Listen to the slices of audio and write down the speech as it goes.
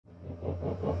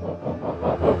Hello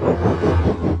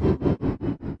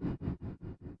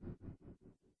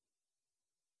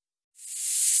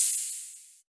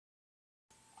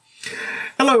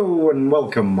and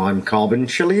welcome, I'm Carbon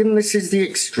Chili and this is the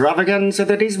extravaganza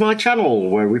that is my channel,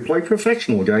 where we play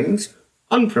professional games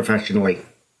unprofessionally.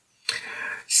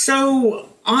 So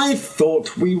I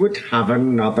thought we would have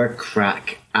another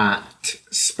crack at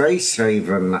Space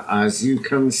Haven, as you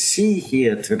can see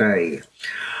here today.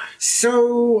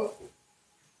 So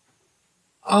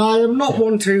I am not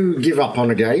one to give up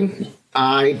on a game.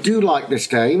 I do like this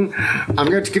game. I'm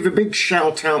going to give a big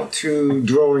shout out to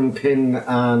Drawing Pin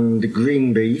and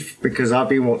Green Beef, because I've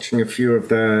been watching a few of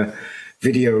their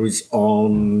videos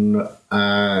on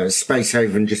Space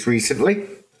Haven just recently.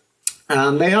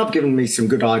 And they have given me some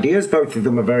good ideas. Both of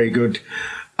them are very good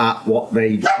at what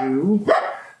they do.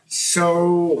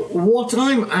 So what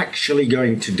I'm actually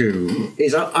going to do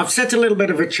is I've set a little bit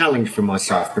of a challenge for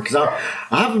myself, because I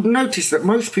have noticed that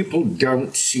most people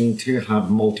don't seem to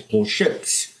have multiple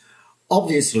ships.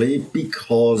 Obviously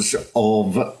because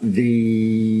of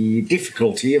the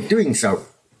difficulty of doing so.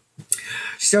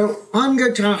 So I'm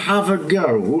going to have a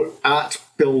go at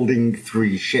building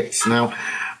 3 ships. Now,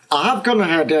 I have gone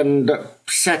ahead and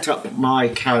set up my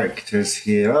characters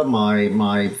here,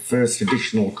 my first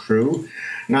additional crew.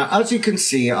 Now, as you can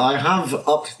see, I have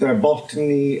upped their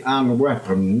botany and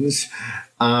weapons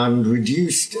and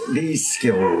reduced these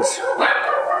skills.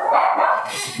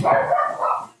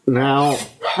 Now,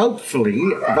 hopefully,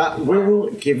 that will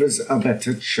give us a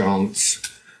better chance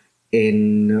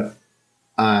in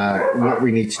what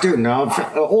we need to do. Now,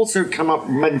 I've also come up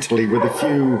mentally with a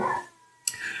few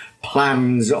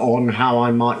plans on how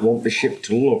I might want the ship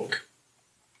to look.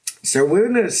 So we're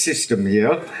in a system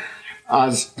here,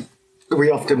 as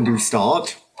we often do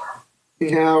start.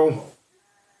 Now,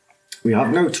 we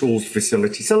have no tools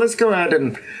facility, so let's go ahead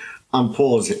and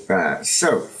pause it there.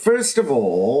 So, first of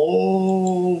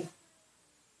all,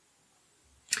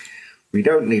 we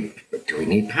don't need, do we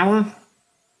need power?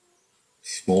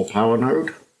 Small power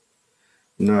node?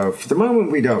 No, for the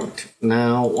moment we don't.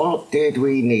 Now, what did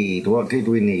we need? What did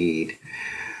we need?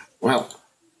 Well,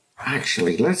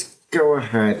 actually, let's go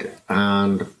ahead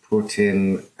and put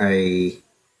in a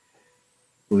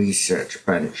research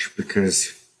bench,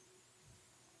 because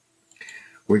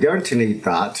we're going to need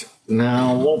that.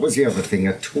 Now, what was the other thing?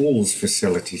 A tools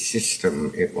facility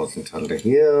system. It wasn't under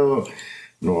here,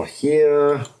 nor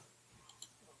here,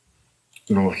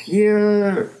 nor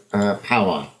here.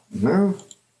 Power, no.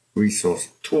 Resource,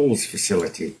 tools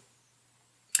facility.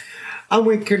 And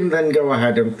we can then go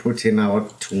ahead and put in our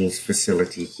tools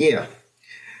facility here.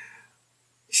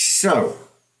 So,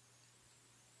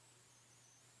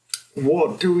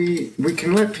 what do we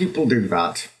can let people do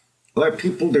that. Let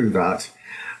people do that.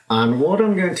 And what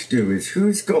I'm going to do is,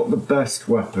 who's got the best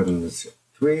weapons?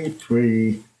 3,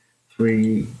 3,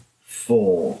 3,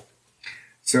 4.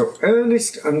 So,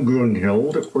 Ernest and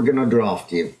Grunhild, we're going to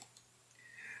draft you.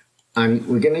 And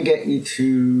we're going to get you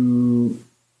to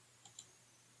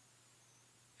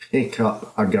pick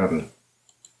up a gun.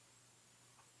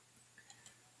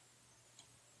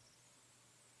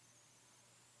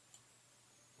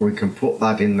 We can put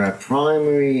that in their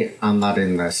primary and that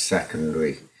in their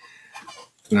secondary.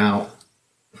 Now,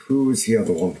 who was the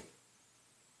other one?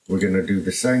 We're going to do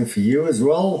the same for you as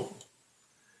well.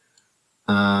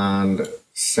 And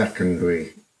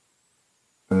secondary.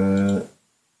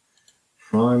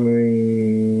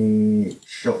 Primary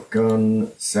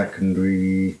shotgun,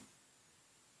 secondary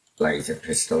laser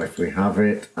pistol if we have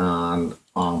it, and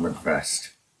armored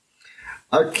vest.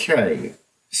 Okay,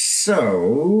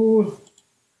 so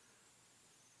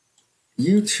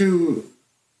you two,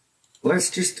 let's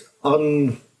just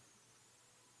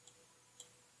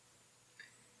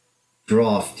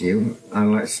draft you,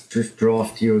 and let's just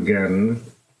draft you again.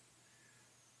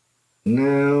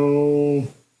 Now,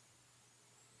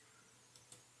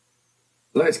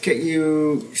 let's get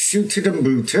you suited and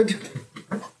booted,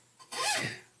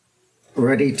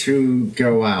 ready to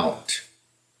go out.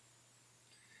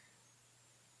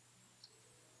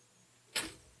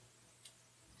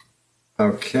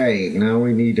 Okay, now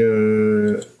we need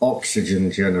a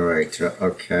oxygen generator.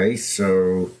 Okay,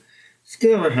 so let's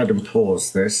go ahead and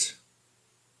pause this.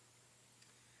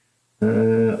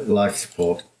 Life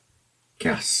support,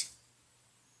 gas.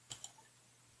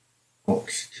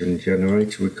 Oxygen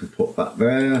generator, we can put that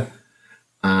there.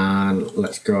 And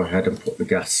let's go ahead and put the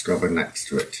gas scrubber next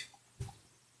to it.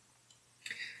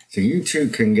 So you two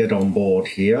can get on board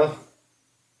here.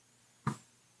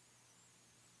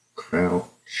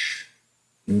 Crouch.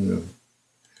 No.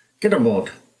 Get on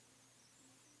board.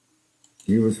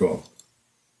 You as well.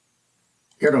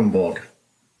 Get on board.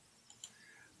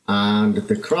 And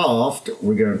the craft,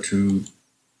 we're going to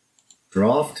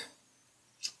draft.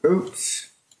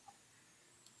 Oops.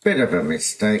 Bit of a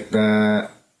mistake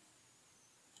there.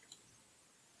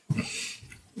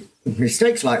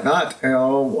 Mistakes like that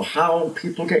are how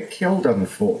people get killed,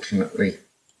 unfortunately.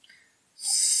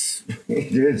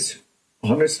 It is,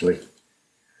 honestly.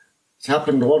 It's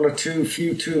happened one or two,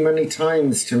 few too many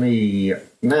times to me.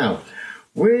 Now,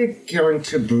 we're going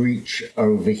to breach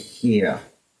over here.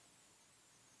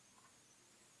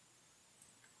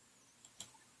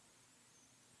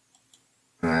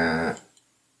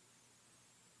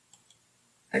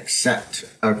 Accept.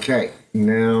 Okay,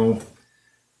 now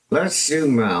let's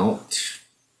zoom out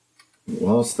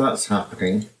whilst that's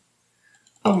happening.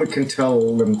 And we can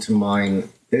tell them to mine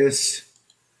this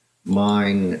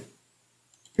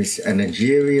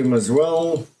Energium as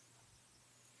well,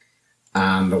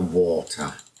 and the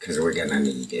water, because we're going to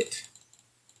need it.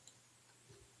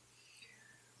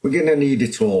 We're going to need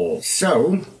it all.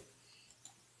 So,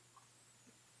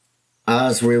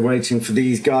 as we're waiting for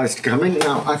these guys to come in,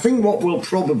 now I think what we'll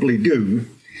probably do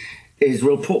is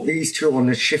we'll put these two on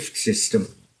a shift system.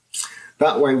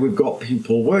 That way we've got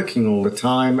people working all the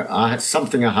time.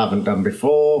 Something I haven't done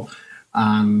before.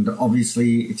 And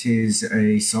obviously it is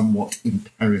a somewhat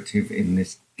imperative in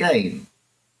this game.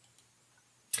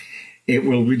 It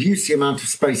will reduce the amount of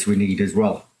space we need as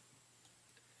well.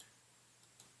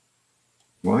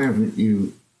 Why haven't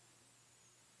you...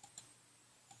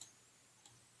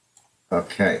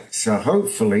 Okay, so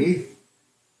hopefully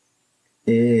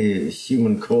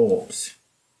human corpse.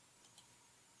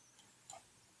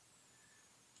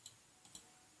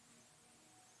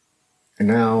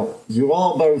 Now, you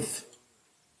are both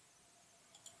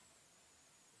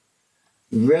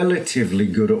relatively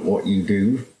good at what you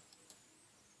do.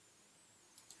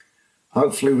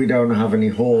 Hopefully we don't have any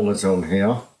haulers on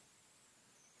here,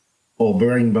 or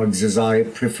brain bugs as I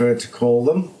prefer to call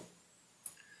them.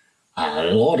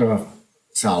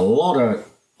 It's a lot of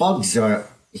bugs are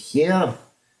here.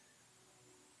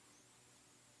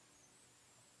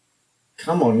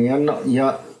 Come on,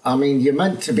 you're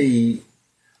meant to be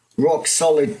rock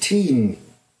solid team.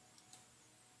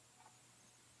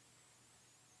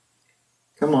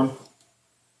 Come on.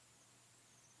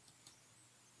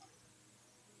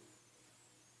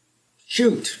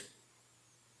 Shoot.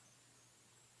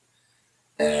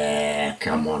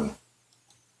 Come on.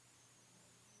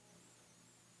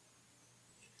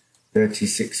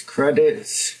 36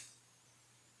 credits.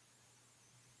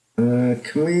 Can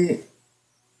we...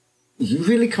 You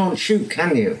really can't shoot,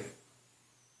 can you?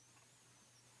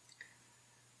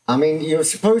 I mean, you're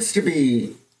supposed to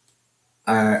be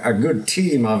a good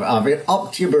team. I've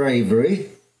upped your bravery.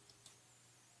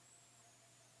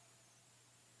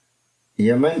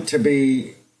 You're meant to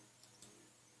be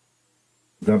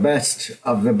the best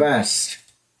of the best.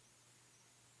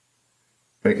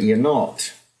 But you're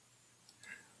not.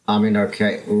 I mean,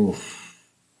 okay, oof.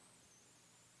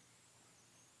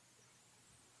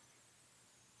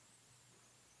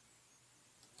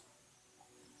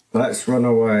 Let's run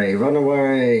away, run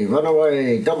away, run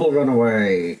away, double run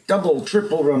away, double,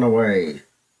 triple run away.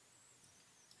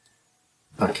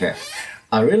 Okay,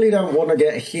 I really don't want to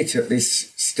get hit at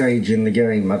this stage in the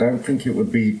game. I don't think it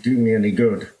would do me any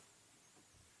good.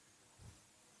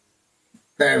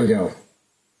 There we go.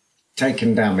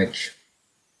 Taking damage.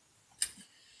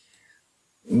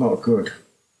 Not good.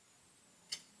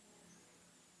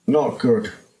 Not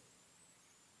good.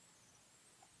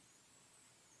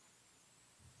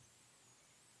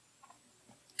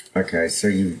 Okay, so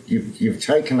you've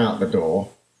taken out the door.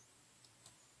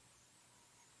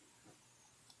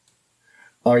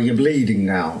 Are you bleeding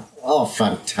now? Oh,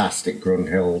 fantastic,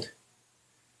 Grunhild.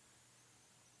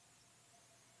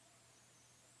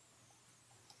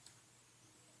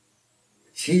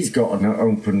 She's got an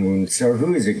open wound, so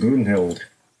who is it, Grunhild?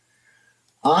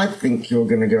 I think you're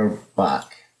going to go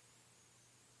back.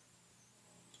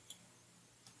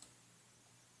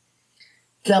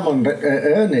 Come on,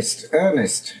 Ernest.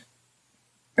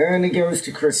 Ernie goes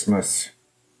to Christmas.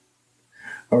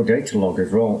 Oh, data log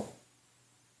as well.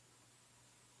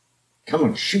 Come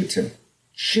on, shoot him.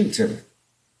 Shoot him.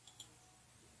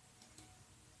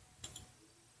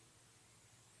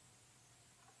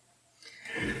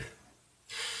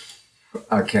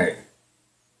 Okay.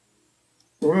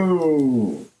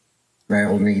 Woo. They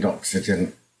all need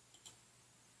oxygen.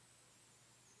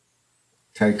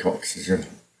 Take oxygen.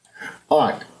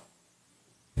 Alright.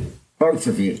 Both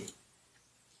of you.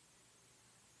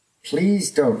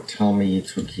 Please don't tell me you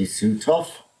took your suit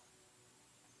off.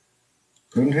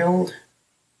 Grunhild.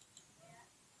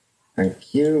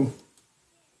 Thank you.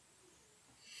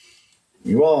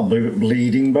 You are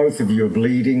bleeding, both of you are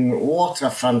bleeding. What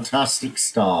a fantastic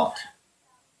start.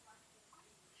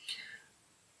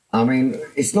 I mean,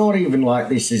 it's not even like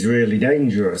this is really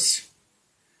dangerous.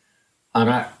 And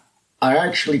I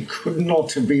actually could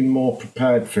not have been more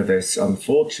prepared for this.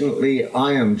 Unfortunately,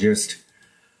 I am just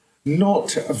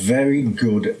not very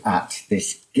good at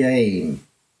this game.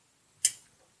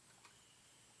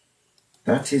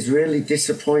 That is really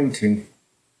disappointing.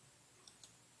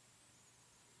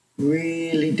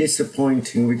 Really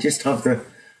disappointing. We just have the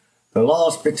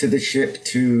last bit of the ship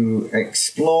to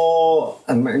explore,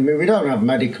 and I mean, we don't have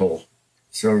medical,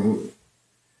 so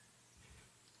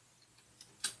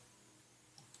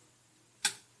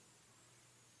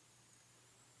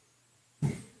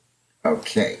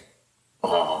okay.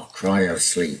 Oh, cryo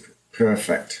sleep,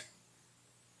 perfect.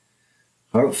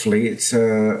 Hopefully it's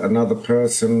another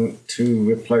person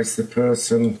to replace the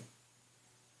person.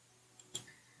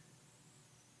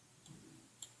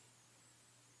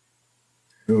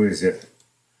 Who is it?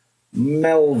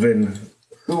 Melvin.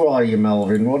 Who are you,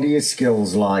 Melvin? What are your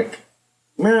skills like?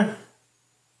 Meh.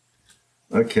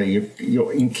 Okay,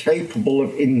 you're incapable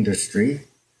of industry.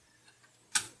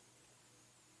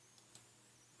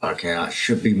 Okay, that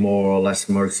should be more or less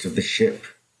most of the ship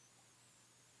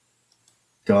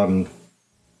done.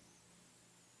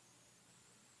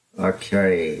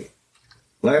 Okay,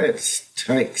 let's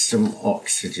take some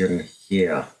oxygen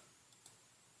here.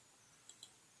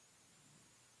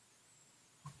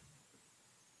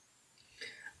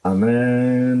 And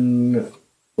then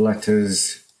let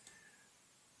us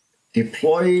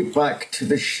deploy back to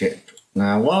the ship.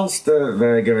 Now, whilst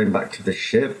they're going back to the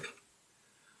ship,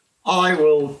 I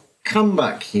will come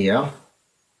back here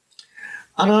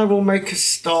and I will make a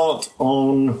start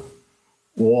on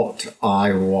what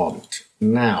I want.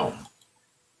 Now,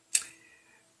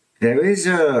 there is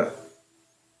a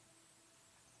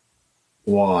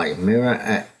Y, mirror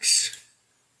X.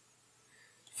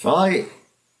 If I...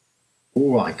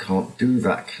 Oh, I can't do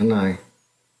that, can I?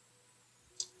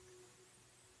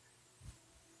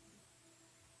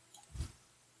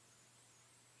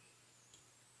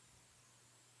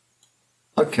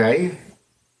 Okay.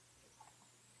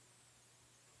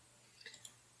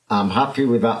 I'm happy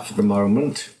with that for the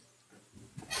moment.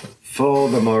 For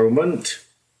the moment,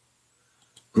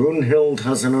 Grunhild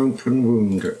has an open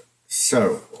wound.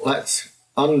 So, let's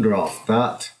undraft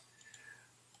that.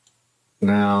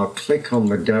 Now, click on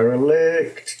the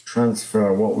derelict,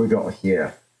 transfer what we got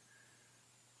here.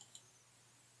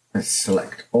 Let's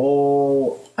select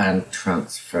all and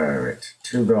transfer it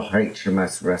to the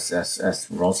HMS SS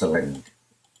Rosalind.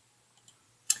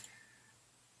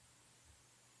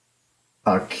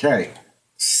 Okay,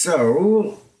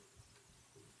 so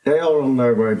they are on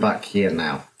their way back here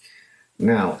now.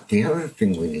 Now, the other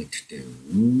thing we need to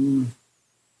do...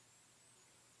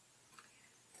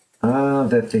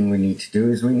 The thing we need to do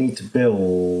is we need to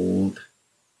build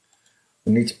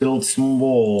some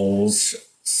walls.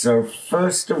 So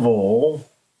first of all,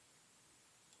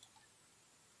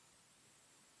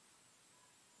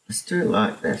 let's do it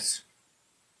like this.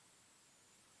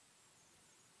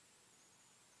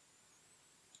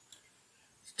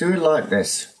 Let's do it like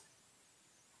this.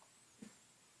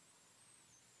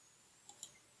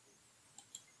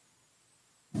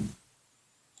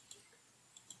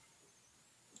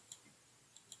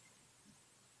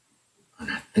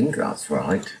 I think that's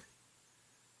right.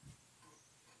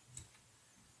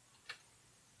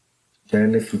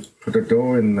 Then if we put a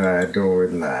door in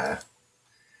there.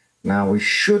 Now we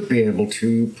should be able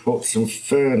to put some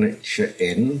furniture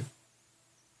in.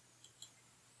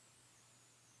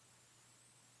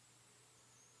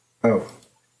 Oh,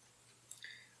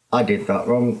 I did that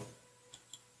wrong.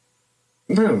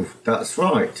 No, that's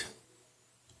right.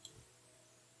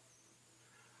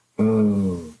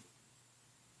 Oh.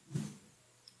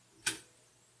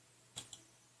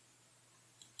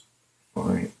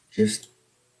 Right, just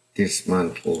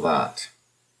dismantle that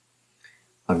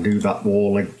and do that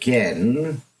wall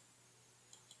again.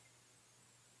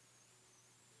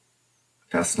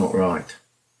 That's not right.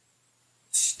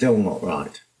 Still not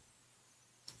right.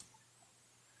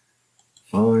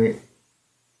 If I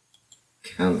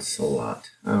cancel that,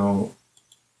 I'll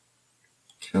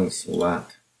cancel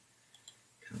that,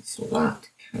 cancel that,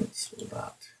 cancel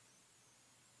that.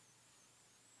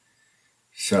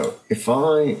 So if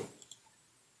I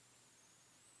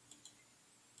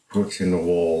put in a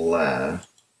wall there,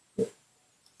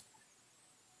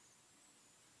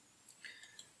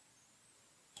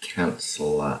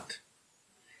 cancel that.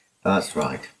 That's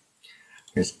right.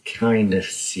 Let's kind of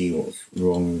see what's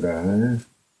wrong there.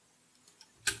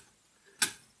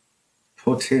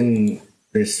 Put in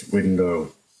this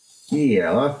window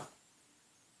here.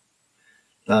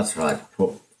 That's right,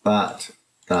 put that,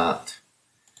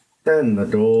 then the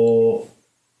door,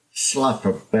 slap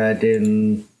a bed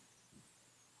in,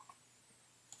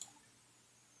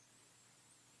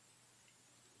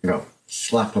 no,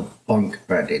 slap a bunk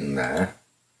bed in there,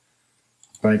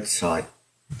 bedside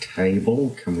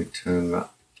table, can we turn that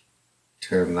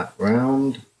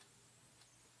round,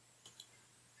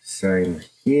 same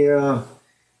here,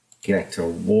 get a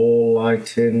wall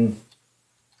light in,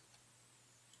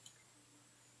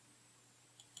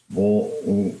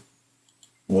 wall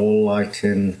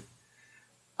lighting,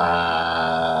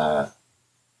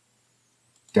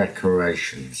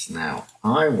 decorations. Now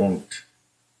I want,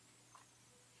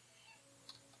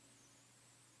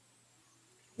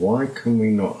 why can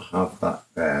we not have that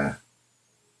there?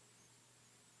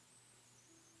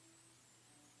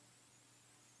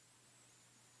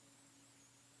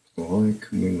 Why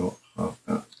can we not have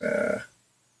that there?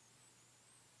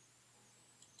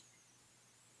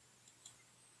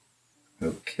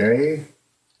 Okay.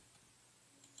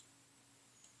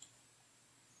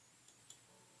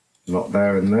 Not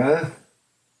there and there.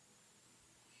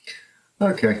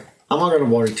 Okay, I'm not going to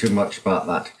worry too much about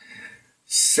that.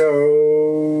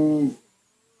 So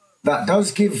that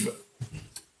does give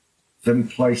them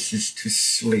places to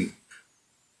sleep.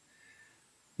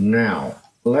 Now,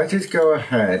 let us go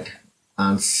ahead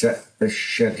and set the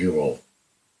schedule.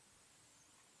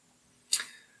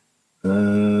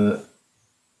 I'm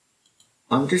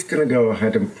just going to go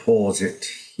ahead and pause it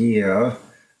here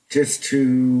just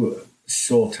to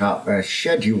sort out their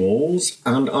schedules,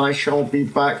 and I shall be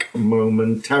back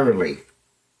momentarily.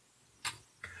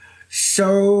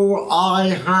 So I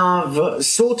have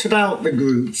sorted out the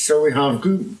groups. So we have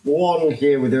group 1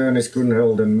 here with Ernest,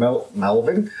 Gunhild and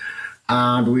Melvin,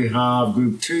 and we have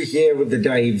group 2 here with the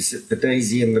Daves, the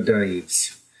Daisy and the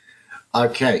Daves.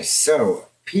 Okay, so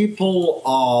people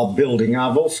are building.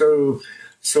 I've also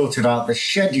sorted out the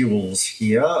schedules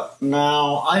here.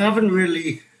 Now, I haven't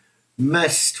really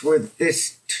messed with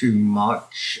this too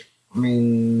much. I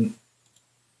mean,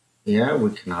 yeah,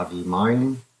 we can have you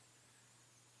mining.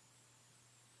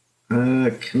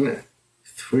 Connect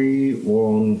 3,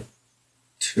 1,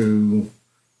 2,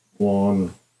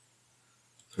 1,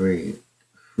 3.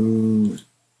 Who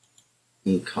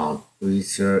you can't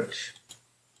research.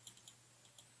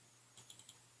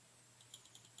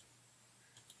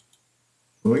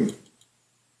 Wait.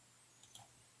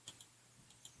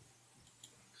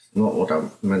 It's not what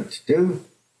I'm meant to do.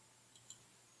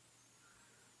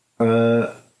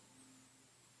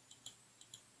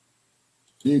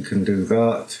 You can do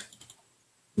that.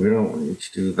 We don't want you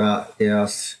to do that.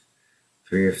 Yes.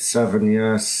 3 of 7.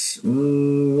 Yes.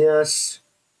 Yes.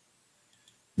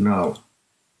 No.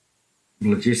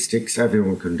 Logistics.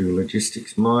 Everyone can do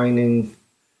logistics. Mining.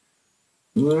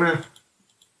 No.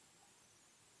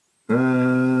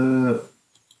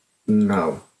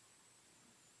 No.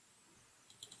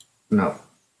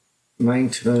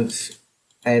 Maintenance.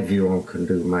 Everyone can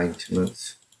do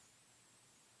maintenance.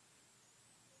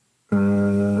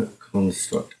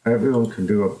 Construct. Everyone can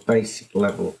do a basic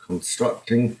level of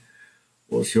constructing.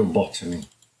 What's your botany?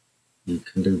 You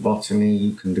can do botany,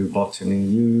 you can do botany,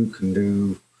 you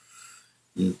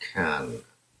can.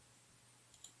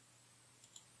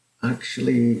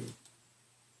 Actually,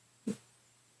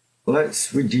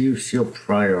 let's reduce your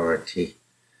priority.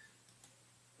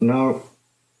 No.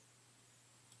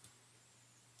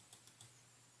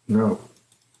 No.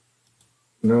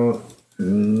 No.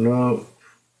 No.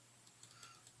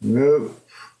 Nope.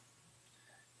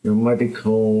 Your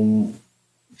medical,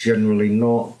 generally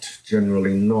not.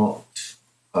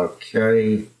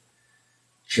 Okay.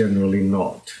 Generally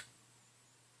not.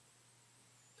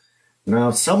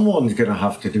 Now, someone's going to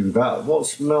have to do that.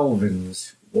 What's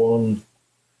Melvin's? 1,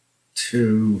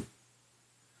 2,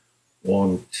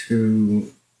 1,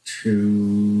 2,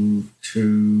 2,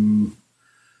 2.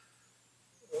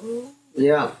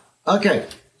 Yeah. Okay.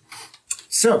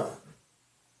 So,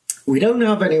 we don't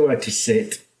have anywhere to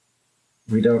sit.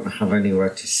 We don't have anywhere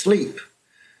to sleep.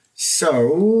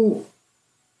 So,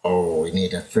 we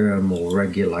need a thermal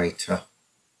regulator.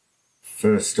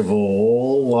 First of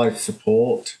all, life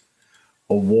support,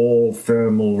 a wall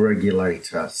thermal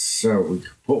regulator. So we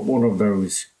could put one of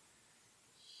those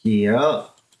here.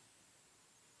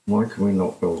 Why can we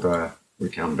not build there? We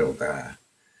can build there.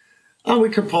 And we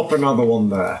can pop another one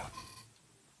there.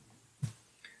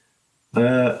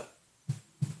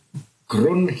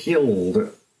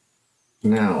 Grunhild.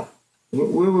 Now,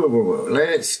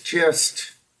 let's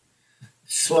just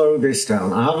slow this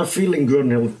down. I have a feeling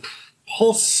Grunhild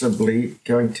possibly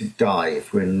going to die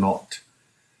if we're not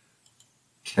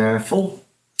careful.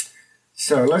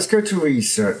 So let's go to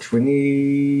research. We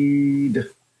need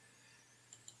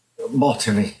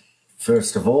botany,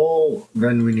 first of all.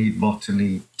 Then we need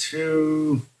botany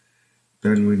 2.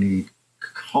 Then we need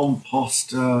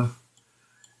composter.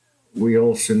 We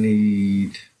also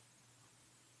need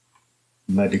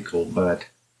medical bed.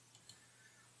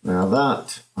 Now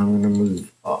that I'm going to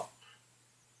move up.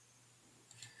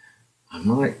 I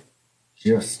might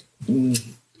just...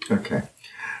 okay.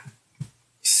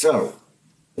 So,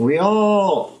 we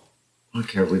are...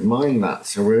 okay, we mined that.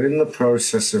 So we're in the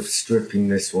process of stripping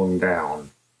this one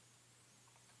down.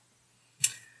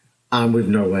 And we've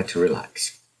nowhere to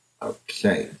relax.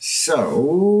 Okay,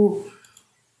 so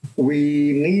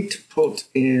we need to put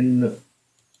in...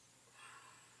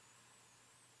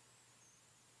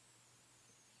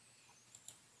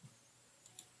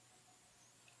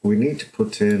 we need to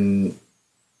put in...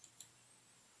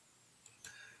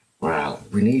 well,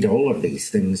 we need all of these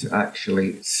things,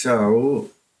 actually.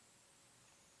 So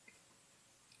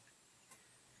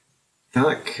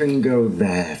that can go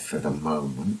there for the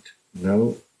moment.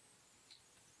 No.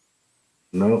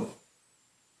 No.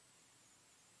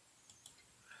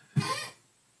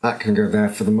 That can go there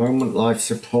for the moment. Life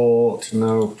support,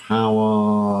 no.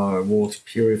 Power, water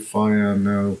purifier,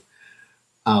 no.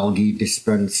 Algae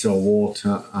dispenser,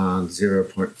 water, and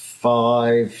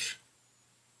 0.5.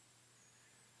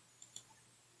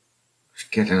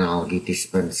 Get an algae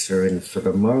dispenser in for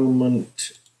the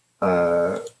moment.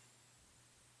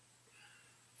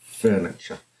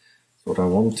 Furniture. That's what I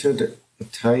wanted. A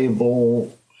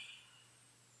table.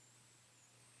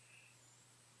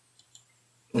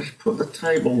 Let's put the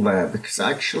table there because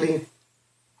actually,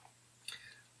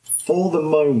 for the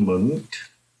moment,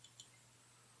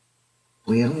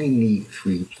 we only need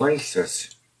 3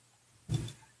 places.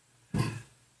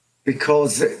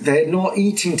 Because they're not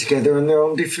eating together and they're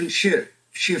on different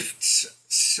shifts.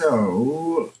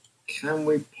 So, can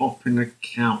we pop in a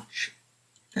couch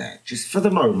there? Just for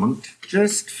the moment.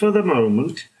 Just for the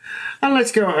moment. And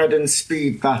let's go ahead and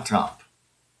speed that up.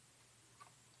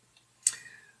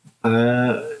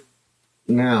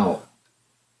 Now,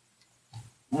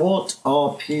 what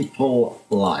are people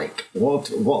like?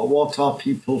 What are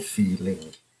people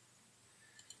feeling?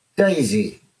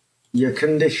 Daisy, your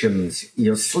conditions,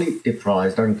 you're sleep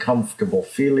deprived, uncomfortable,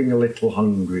 feeling a little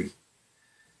hungry.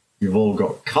 You've all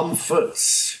got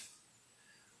comforts.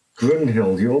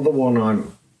 Grunhild, you're the one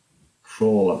I'm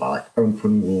crawl about.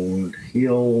 Open wound,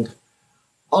 healed.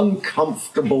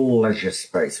 Uncomfortable leisure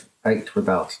space, 8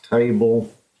 without a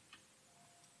table.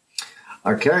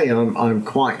 Okay, I'm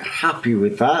quite happy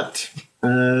with that.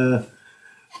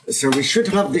 So we should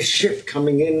have this ship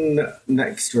coming in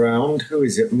next round. Who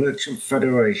is it? Merchant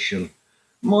Federation.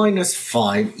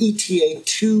 -5. ETA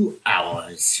 2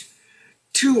 hours.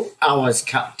 2 hours,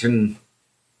 Captain.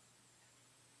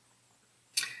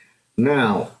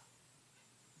 Now,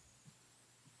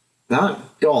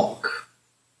 that dock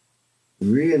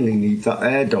really needs that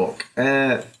air dock.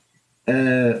 Air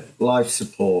life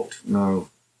support. No.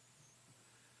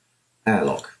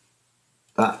 Airlock.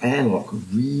 That airlock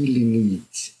really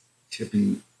needs to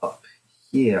be up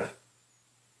here.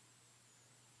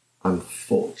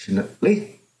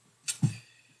 Unfortunately.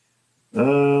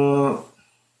 Oh,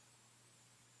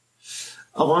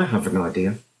 I have an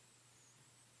idea.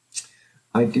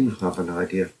 I do have an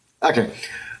idea. Okay,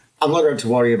 I'm not going to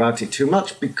worry about it too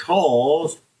much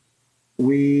because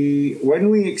when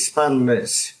we expand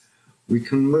this, we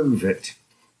can move it.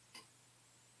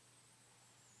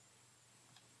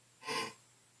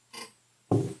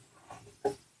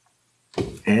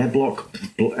 Air block,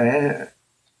 air.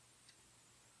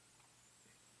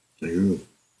 Ooh.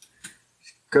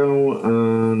 Go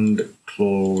and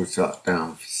close that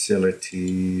down.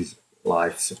 Facilities,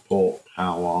 life support,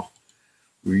 power,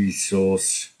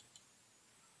 resource.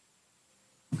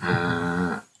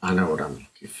 I know what I'm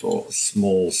looking for.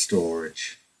 Small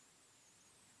storage.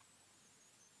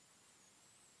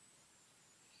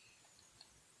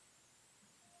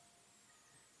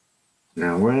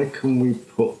 Now, where can we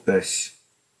put this?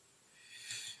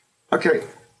 Okay.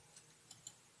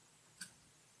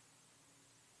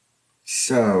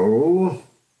 So,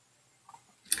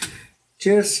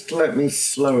 just let me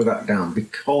slow that down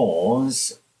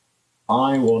because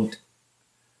I want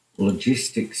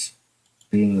logistics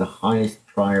being the highest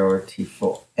priority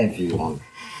for everyone.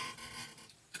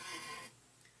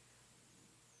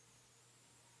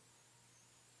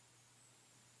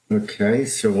 Okay,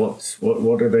 so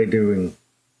what are they doing?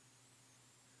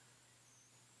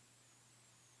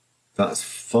 That's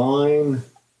fine.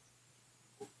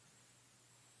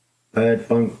 Bed,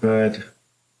 bunk bed,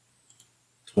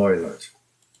 toilet.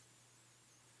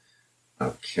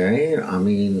 Okay, I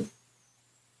mean,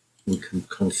 we can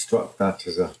construct that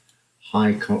as a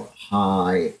high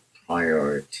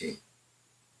priority.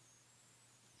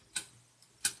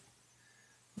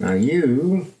 Now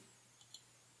you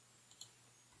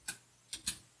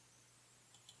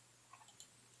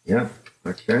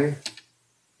okay.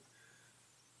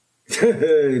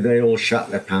 They all shat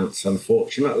their pants,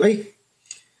 unfortunately.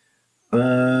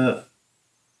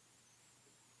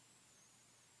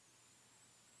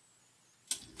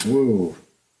 Woo.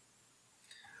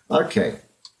 Okay.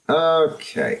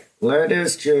 Okay. Let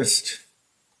us just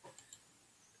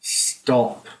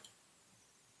stop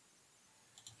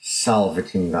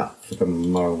salvaging that for the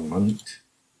moment.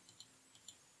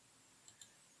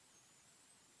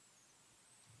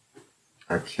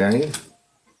 Okay.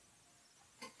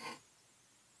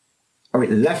 Oh, it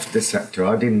left the sector.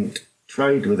 I didn't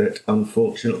trade with it,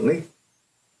 unfortunately.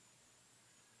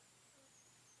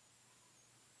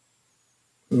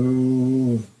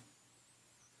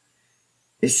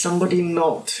 Is somebody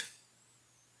not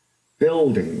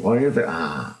building? Why are they?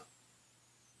 Ah.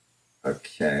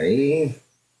 Okay.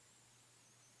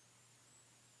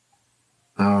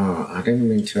 Oh, I didn't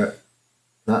mean to.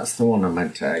 That's the one I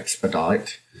meant to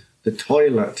expedite. The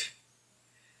toilet.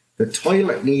 The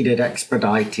toilet needed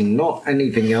expediting, not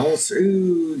anything else.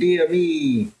 Ooh, dear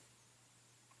me.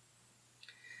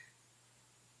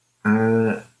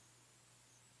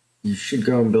 You should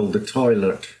go and build the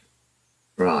toilet.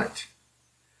 Right.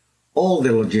 All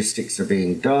the logistics are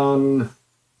being done.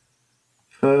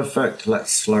 Perfect.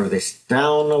 Let's slow this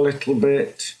down a little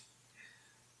bit.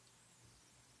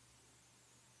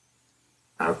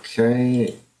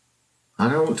 Okay. I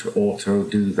don't auto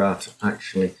do that,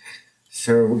 actually.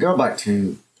 So we'll go back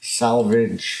to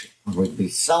salvage. We'll be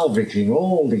salvaging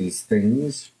all these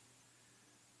things.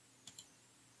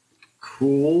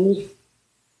 Cool.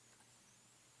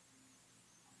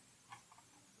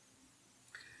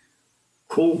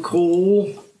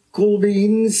 Cool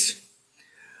beans.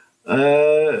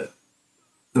 The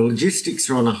logistics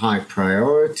are on a high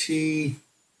priority.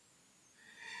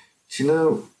 Do you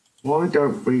know, why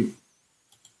don't we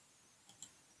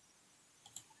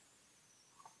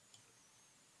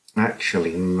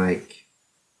actually make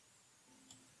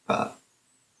that?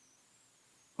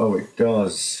 Oh, it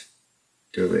does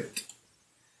do it.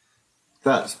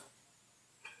 That's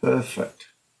perfect.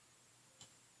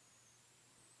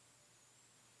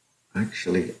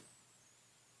 Actually,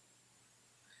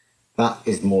 that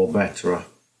is more better.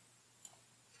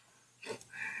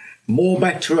 More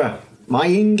better. My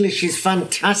English is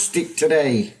fantastic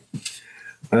today.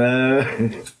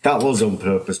 That was on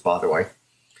purpose, by the way.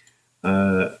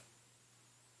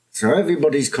 So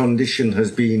everybody's condition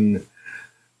has been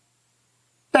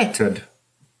bettered.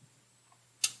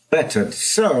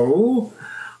 So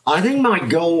I think my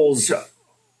goals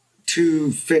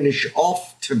to finish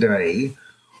off today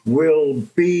will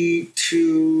be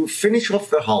to finish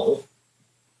off the hull,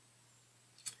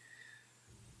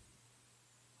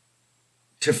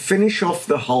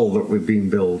 that we've been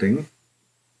building,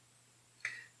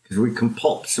 because we can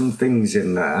pop some things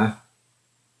in there.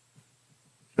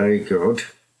 Very good.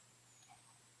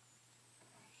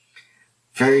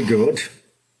 Very good.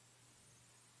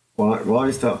 Why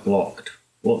is that blocked?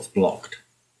 What's blocked?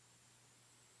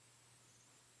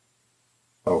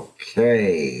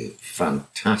 Okay,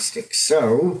 fantastic.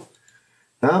 So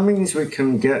that means we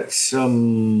can get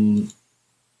some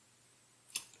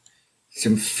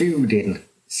food in.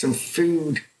 Some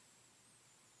food.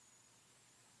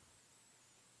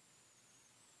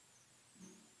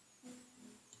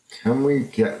 Can we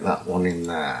get that one in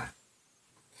there?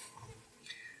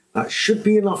 That should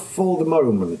be enough for the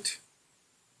moment.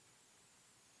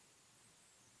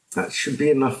 That should be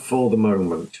enough for the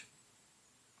moment.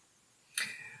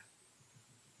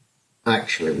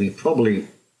 Actually, we probably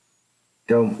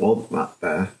don't want that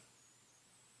there.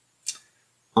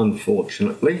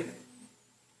 Unfortunately,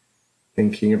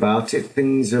 thinking about it,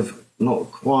 things have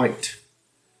not quite...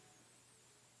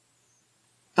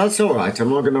 That's all right. I'm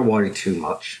not going to worry too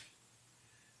much,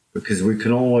 because we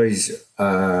can always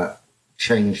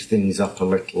change things up a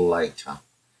little later.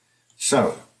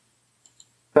 So,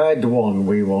 bed one,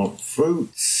 we want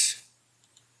fruits,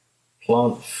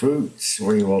 plant fruits,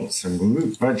 we want some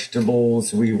root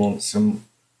vegetables, we want some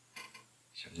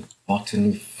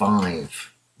botany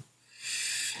 5.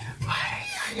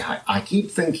 I keep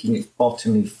thinking it's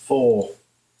botany 4,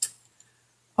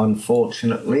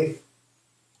 unfortunately.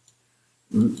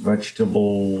 Root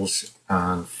vegetables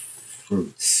and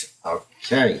fruits.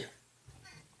 Okay.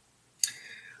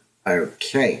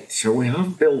 Okay, so we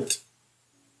have built...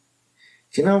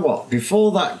 Do you know what?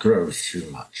 Before that grows too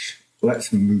much,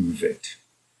 let's move it.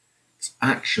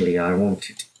 Actually, I want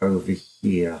it over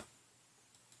here.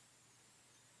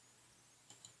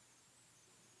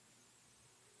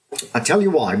 I tell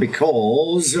you why,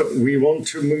 because we want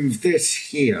to move this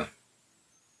here.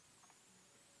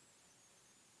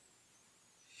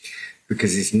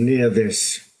 Because it's near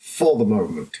this for the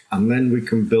moment. And then we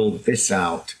can build this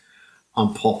out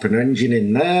and pop an engine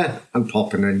in there and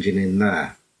pop an engine in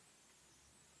there.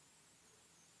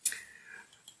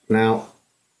 Now,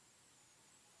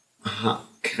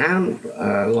 can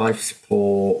life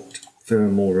support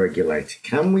thermal regulator?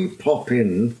 Can we pop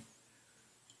in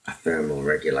a thermal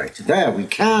regulator? There we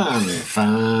can.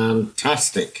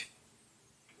 Fantastic.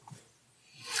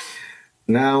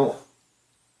 Now,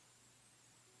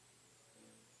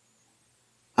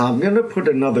 I'm going to put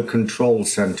another control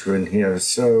center in here.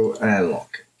 So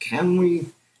airlock. Can we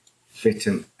fit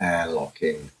an airlock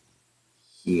in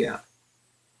here?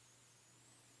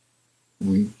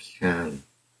 We can.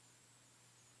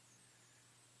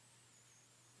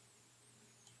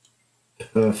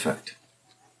 Perfect.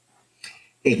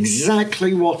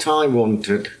 Exactly what I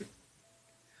wanted.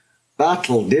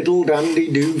 That'll diddle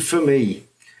dandy do for me.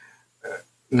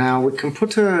 Now we can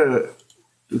put a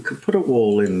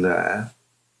wall in there.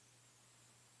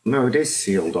 No, it is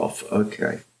sealed off.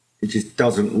 Okay. It just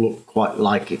doesn't look quite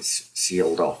like it's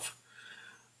sealed off.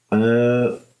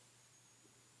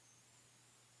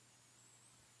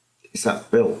 Is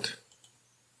that built?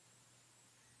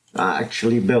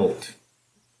 Actually built.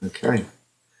 Okay.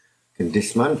 Can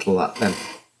dismantle that then.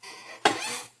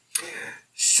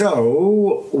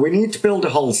 So we need to build a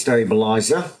hull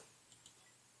stabilizer.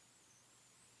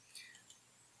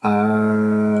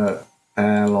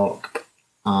 Airlock.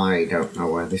 I don't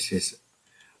know where this is.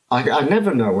 I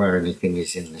never know where anything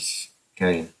is in this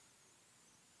game.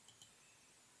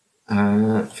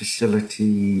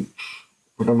 Facility.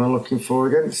 What am I looking for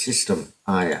again? System.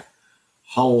 Yeah.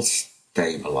 Hull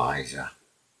stabilizer.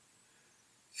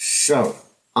 So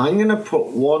I'm going to put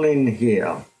one in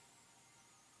here.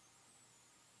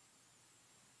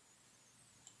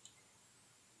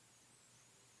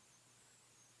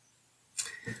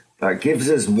 That gives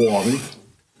us one.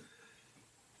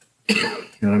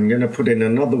 And I'm going to put in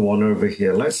another one over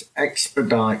here. Let's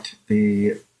expedite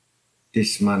the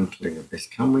dismantling of this.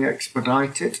 Can we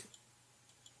expedite it?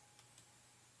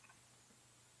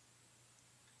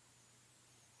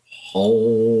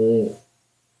 Hull.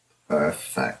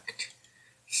 Perfect.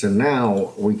 So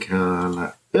now we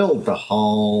can build the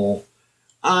hull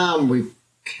and we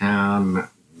can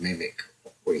mimic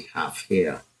what we have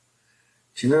here.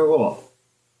 Do you know what?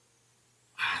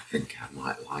 I think I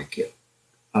might like it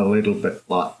a little bit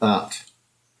like that.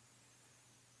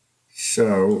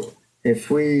 So if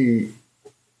we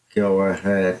go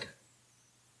ahead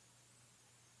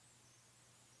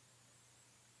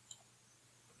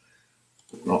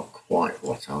not quite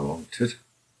what I wanted,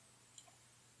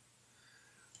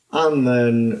 and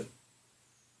then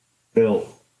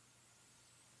build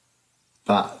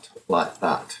that like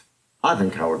that, I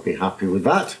think I would be happy with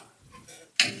that.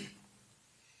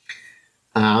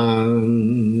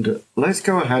 And let's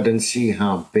go ahead and see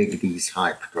how big these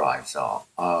hyperdrives are.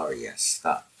 Oh yes,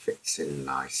 that fits in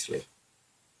nicely.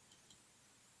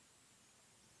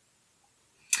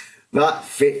 That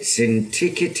fits in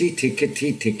tickety,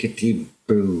 tickety, tickety,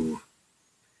 boo.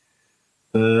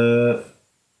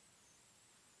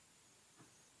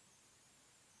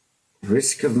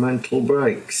 Risk of mental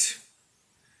breaks.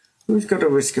 Who's got a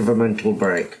risk of a mental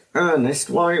break? Ernest,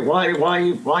 why are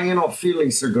you not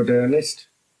feeling so good, Ernest?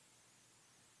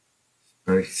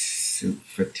 Suit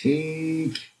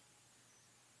fatigue,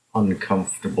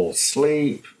 uncomfortable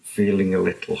sleep, feeling a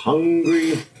little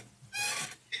hungry.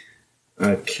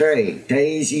 Okay,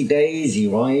 Daisy, Daisy,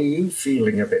 why are you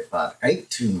feeling a bit bad? Ate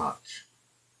too much.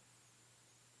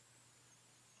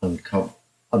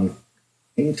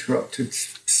 Uninterrupted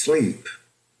sleep.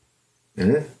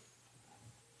 Yeah.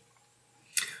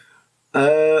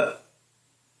 Do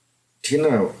you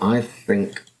know, I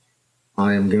think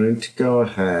I am going to go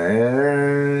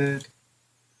ahead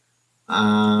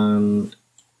and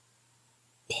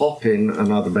pop in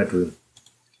another bedroom.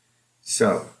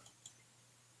 So,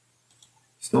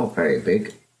 it's not very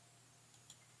big.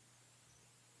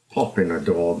 Pop in a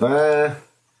door there.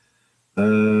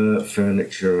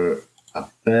 Furniture, a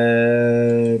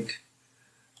bed,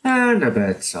 and a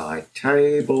bedside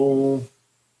table,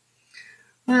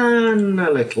 and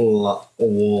a little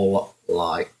wall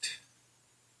light.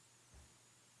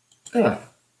 No.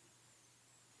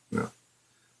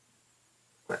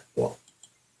 Wait, what?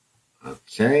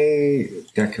 Okay,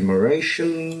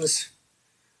 decorations.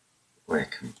 There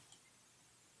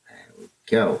we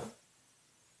go.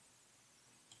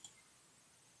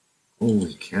 Oh,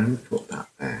 we can put that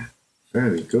there.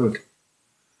 Very good.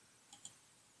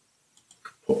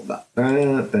 Put that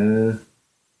there.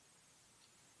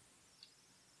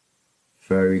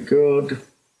 Very good.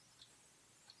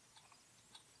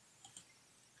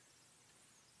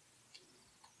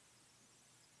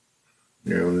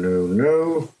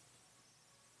 No.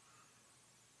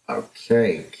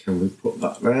 Okay, can we put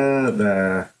that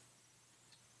there?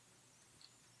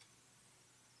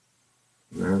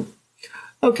 No.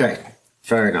 Okay,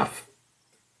 fair enough.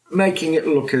 Making it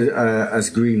look as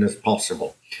green as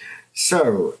possible.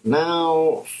 So,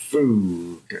 now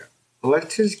food.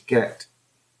 Let us get...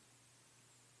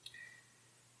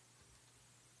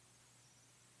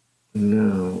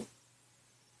 No.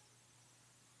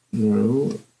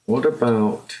 What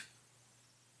about...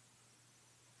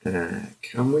 There.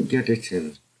 Can we get it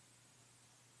in?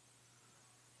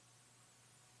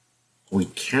 We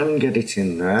can get it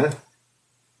in there.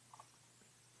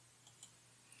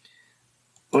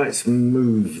 Let's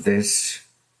move this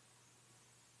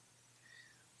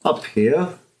up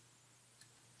here.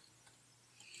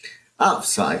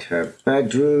 Outside her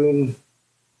bedroom.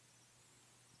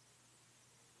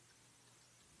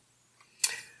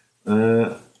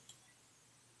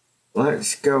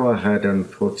 Let's go ahead and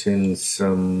put in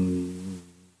some...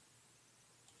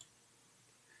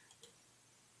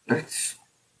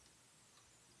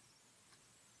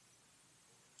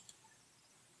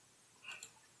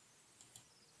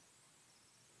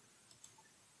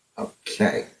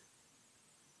 Okay.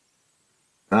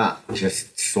 That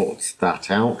just sorts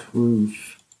that out.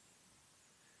 Roof.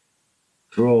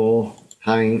 Draw.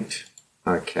 Paint.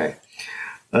 Okay.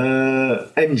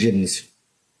 Engines.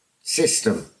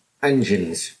 System.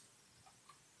 Engines.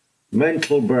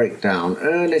 Mental breakdown.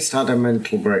 Ernest had a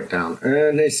mental breakdown.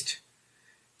 Ernest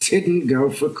didn't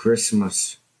go for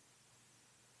Christmas.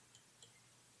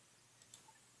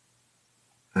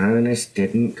 Ernest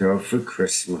didn't go for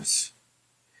Christmas.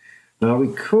 Now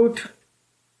we could...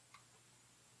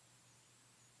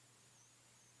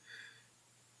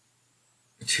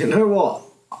 But you know what?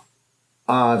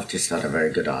 I've just had a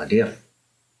very good idea.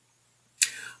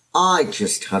 I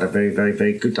just had a very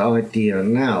good idea.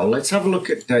 Now, let's have a look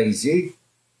at Daisy.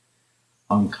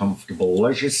 Uncomfortable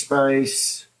leisure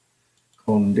space.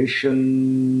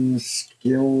 Conditions.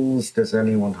 Skills. Does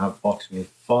anyone have botany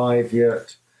 5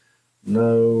 yet?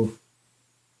 No.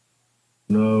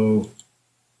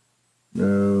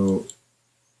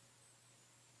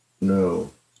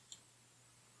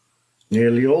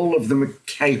 Nearly all of them are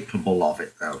capable of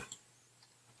it, though.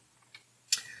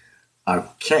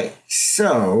 Okay,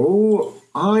 so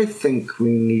I think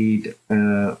we need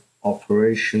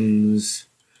operations.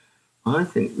 I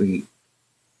think we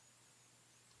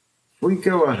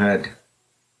go ahead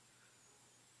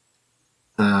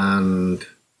and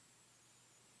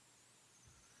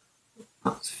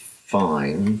that's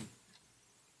fine.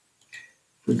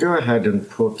 If we go ahead and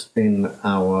put in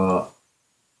our...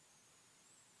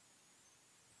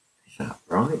 Is that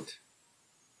right?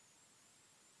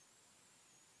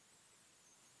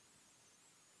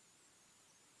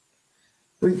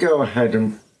 We go ahead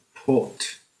and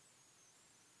put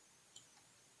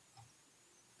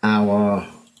our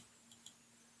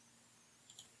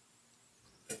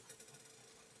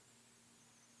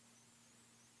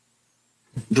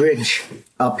bridge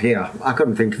up here. I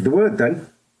couldn't think of the word then.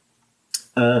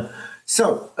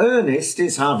 So Ernest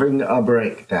is having a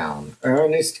breakdown.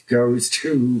 Ernest goes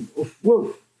to,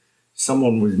 whoa,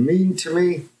 someone was mean to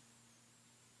me.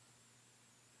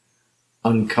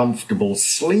 Uncomfortable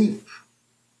sleep.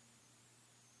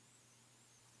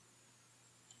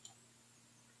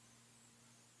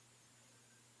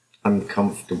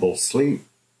 Uncomfortable sleep.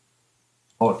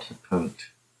 Occupant.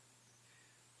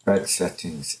 Bed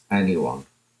settings. Anyone.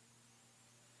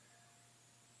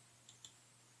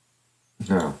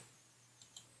 No.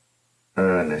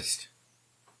 Ernest.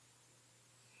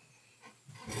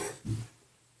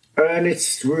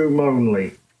 Ernest's room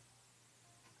only.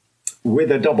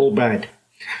 With a double bed.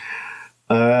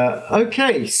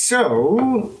 Okay,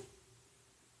 so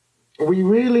we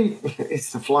really...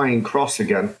 It's the flying cross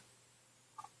again.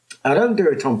 I don't do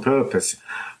it on purpose.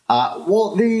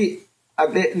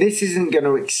 This isn't going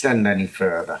to extend any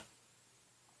further.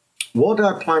 What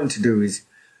I plan to do is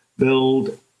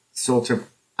build sort of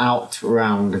out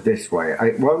round this way.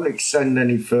 It won't extend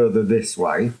any further this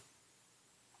way.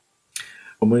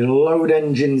 And we'll load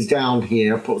engines down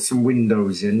here, put some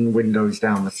windows in, windows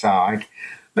down the side,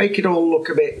 make it all look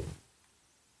a bit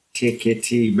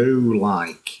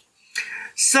tickety-boo-like.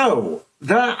 So,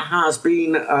 that has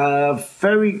been a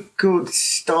very good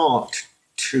start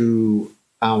to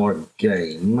our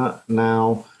game.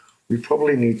 Now, we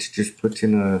probably need to just put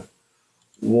in a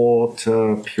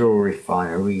water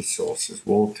purifier resources,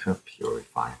 water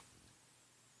purifier.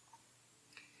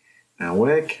 Now,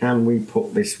 where can we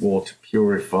put this water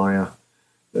purifier?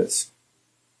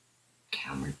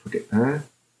 Can we put it there?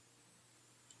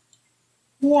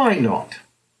 Why not?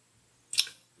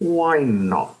 Why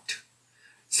not?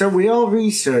 So we are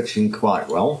researching quite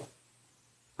well.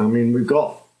 I mean,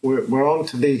 we're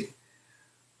onto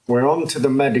the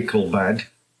medical bed,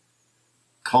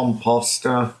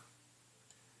 composter,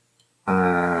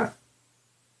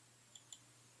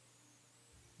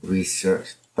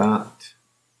 research that.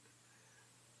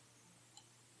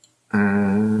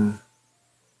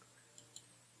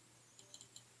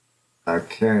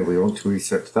 Okay, we want to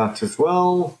research that as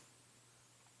well.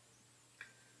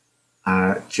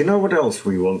 Do you know what else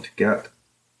we want to get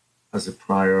as a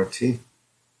priority?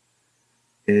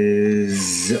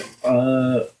 Is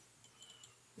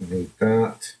we need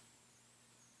that.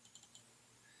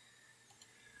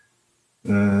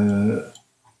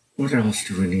 What else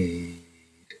do we need?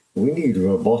 We need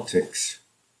robotics.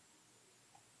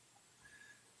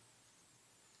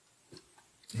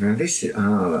 Now this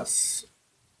is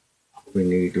we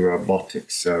need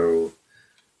robotics, so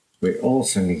we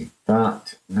also need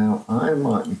that. Now I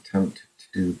might be tempted to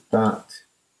do that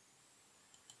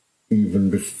even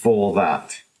before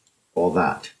that, or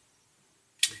that.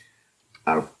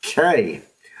 Okay,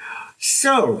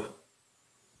 so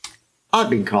I've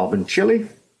been Carbon Chili,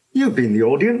 you've been the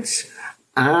audience,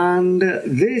 and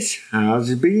this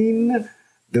has been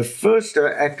the first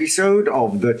episode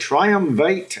of the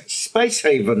Triumvirate Space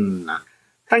Haven.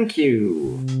 Thank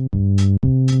you.